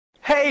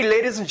Hey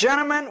ladies and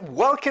gentlemen,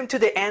 welcome to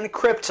the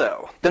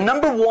andcrypto, the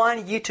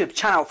 #1 YouTube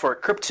channel for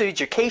crypto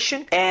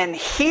education, and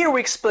here we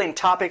explain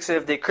topics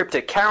of the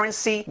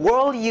cryptocurrency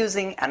world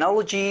using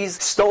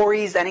analogies,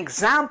 stories, and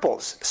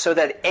examples so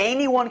that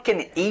anyone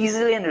can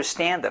easily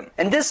understand them.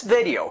 In this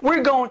video,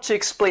 we're going to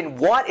explain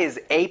what is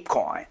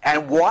Apecoin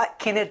and what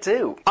can it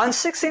do. On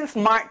 16th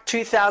March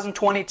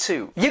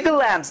 2022, Yuga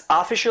Labs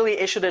officially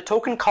issued a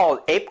token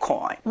called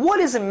Apecoin.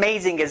 What is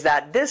amazing is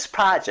that this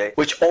project,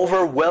 which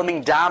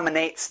overwhelmingly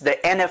dominates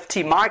the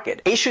NFT market,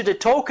 issued a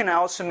token and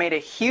also made a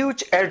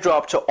huge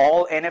airdrop to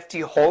all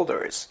NFT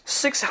holders.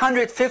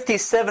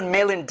 $657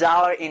 million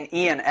in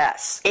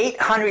ENS,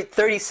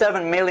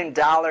 $837 million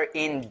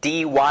in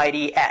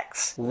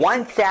DYDX,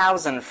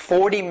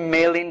 $1,040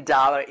 million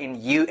in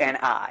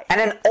UNI, and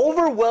an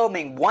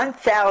overwhelming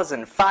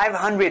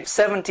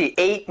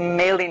 $1,578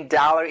 million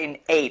in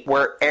Ape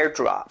were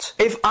airdropped.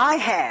 If I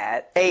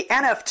had a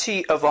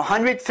NFT of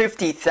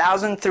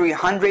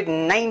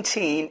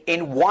 150,319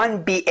 in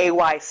one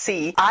BAYC,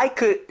 I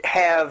could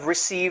have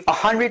received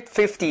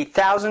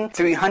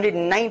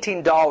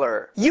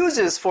 $150,319.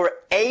 Uses for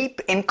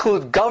Ape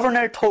include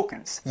governor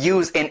tokens,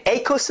 used in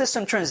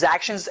ecosystem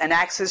transactions and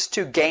access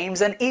to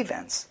games and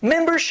events.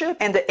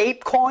 Membership in the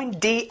Apecoin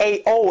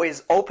DAO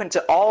is open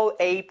to all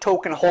Ape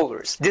token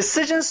holders.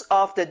 Decisions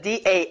of the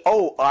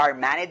DAO are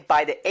managed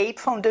by the Ape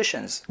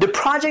Foundations. The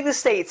project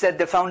states that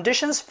the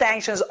Foundation's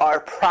functions are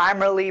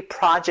primarily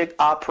project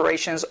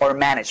operations or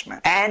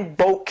management and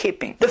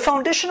bookkeeping. The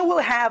Foundation will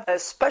have a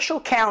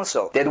special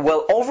council that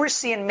will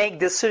oversee and make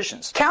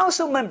decisions.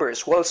 Council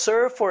members will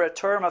serve for a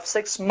term of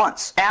 6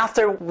 months,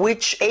 after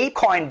which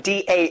Apecoin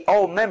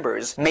DAO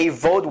members may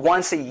vote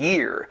once a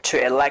year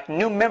to elect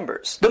new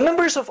members. The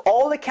members of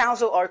all the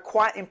council are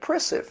quite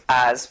impressive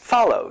as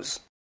follows.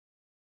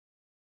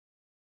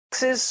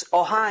 Alexis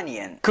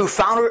Ohanian,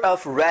 co-founder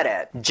of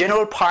Reddit,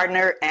 general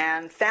partner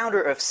and founder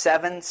of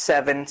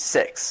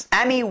 776.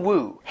 Amy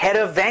Wu, head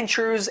of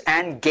ventures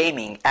and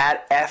gaming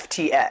at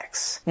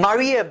FTX.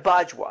 Maria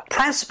Bajwa,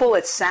 principal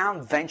at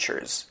Sound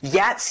Ventures.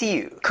 Yacht,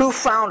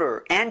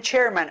 co-founder and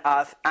chairman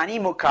of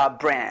Animoca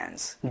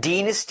Brands.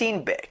 Dean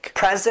Steenbeck,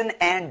 president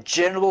and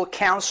general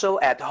counsel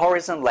at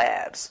Horizon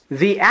Labs.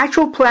 The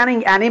actual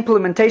planning and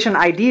implementation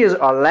ideas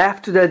are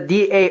left to the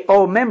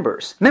DAO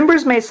members.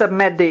 Members may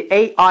submit the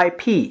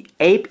AIP,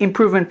 Ape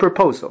Improvement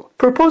Proposal.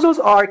 Proposals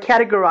are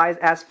categorized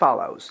as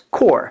follows.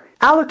 Core: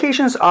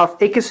 allocations of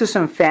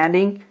ecosystem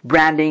funding,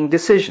 branding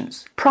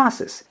decisions.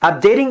 Process: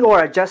 updating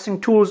or adjusting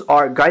tools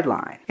or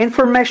guideline.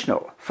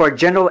 Informational: for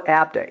general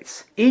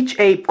updates. Each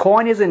Ape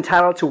coin is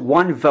entitled to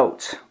 1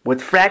 vote,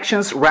 with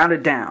fractions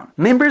rounded down.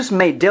 Members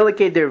may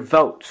delegate their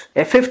vote.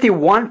 If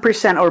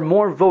 51% or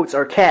more votes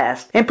are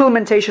cast,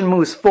 implementation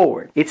moves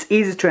forward. It's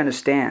easy to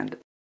understand.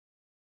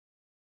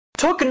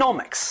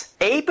 Tokenomics.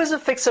 Ape is a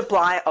fixed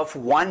supply of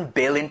 1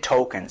 billion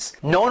tokens.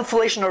 No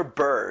inflation or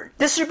burn.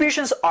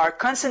 Distributions are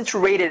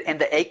concentrated in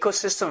the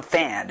ecosystem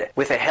fund,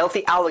 with a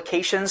healthy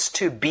allocations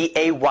to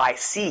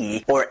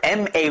BAYC or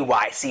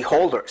MAYC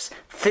holders,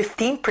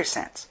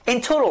 15%.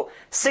 In total,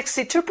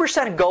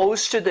 62%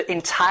 goes to the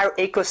entire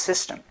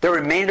ecosystem. The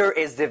remainder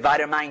is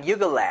divided among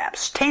Yuga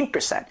Labs,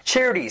 10%,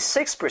 charities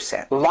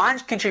 6%,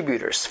 launch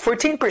contributors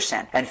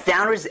 14%, and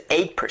founders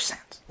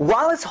 8%.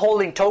 While it's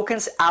holding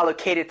tokens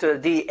allocated to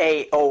the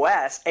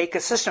DAO's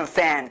ecosystem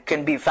fund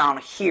can be found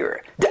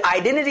here. The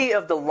identity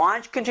of the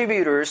launch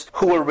contributors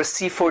who will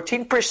receive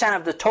 14%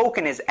 of the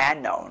token is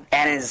unknown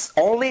and is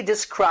only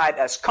described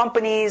as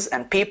companies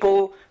and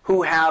people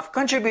who have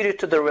contributed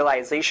to the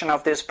realization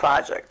of this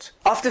project.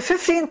 Of the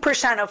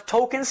 15% of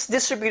tokens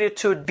distributed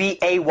to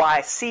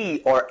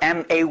BAYC or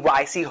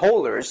MAYC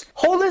holders,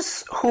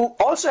 holders who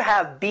also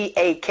have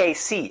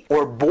BAKC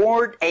or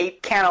Bored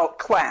Ape Kennel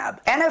Club,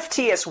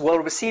 NFTs will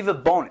receive a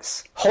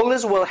bonus.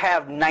 Holders will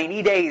have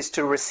 90 days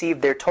to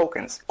receive their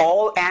tokens.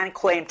 All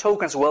unclaimed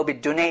tokens will be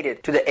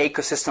donated to the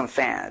ecosystem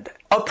fund.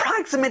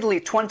 Approximately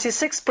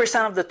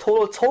 26% of the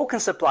total token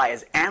supply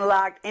is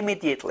unlocked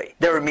immediately.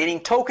 The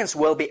remaining tokens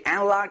will be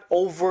unlocked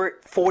over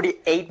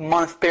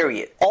 48-month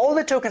period. All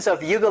the tokens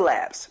of Yuga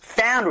Labs,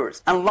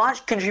 founders, and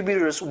launch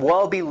contributors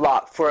will be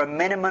locked for a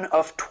minimum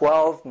of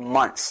 12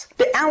 months.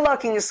 The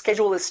unlocking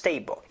schedule is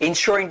stable,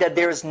 ensuring that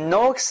there is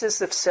no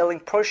excessive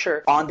selling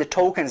pressure on the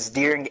tokens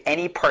during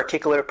any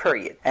particular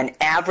period. An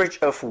average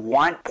of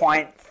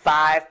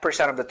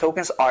 1.5% of the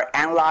tokens are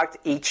unlocked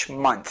each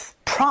month.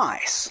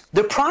 Price.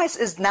 The price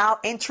is now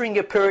entering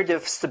a period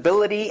of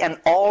stability, and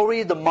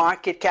already the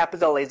market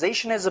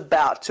capitalization is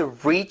about to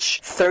reach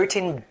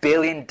 $13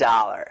 billion.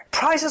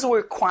 Prices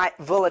were quite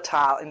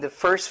volatile in the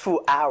first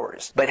few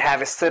hours, but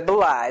have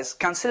stabilized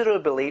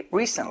considerably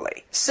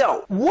recently.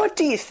 So, what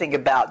do you think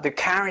about the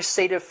current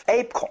state of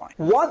Apecoin?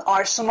 What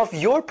are some of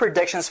your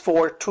predictions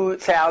for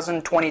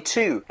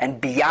 2022 and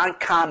beyond?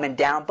 Comment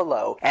down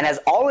below. And as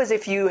always,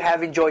 if you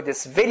have enjoyed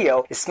this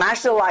video,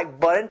 smash the like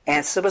button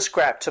and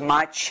subscribe to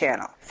my channel.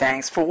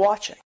 Thanks for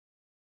watching.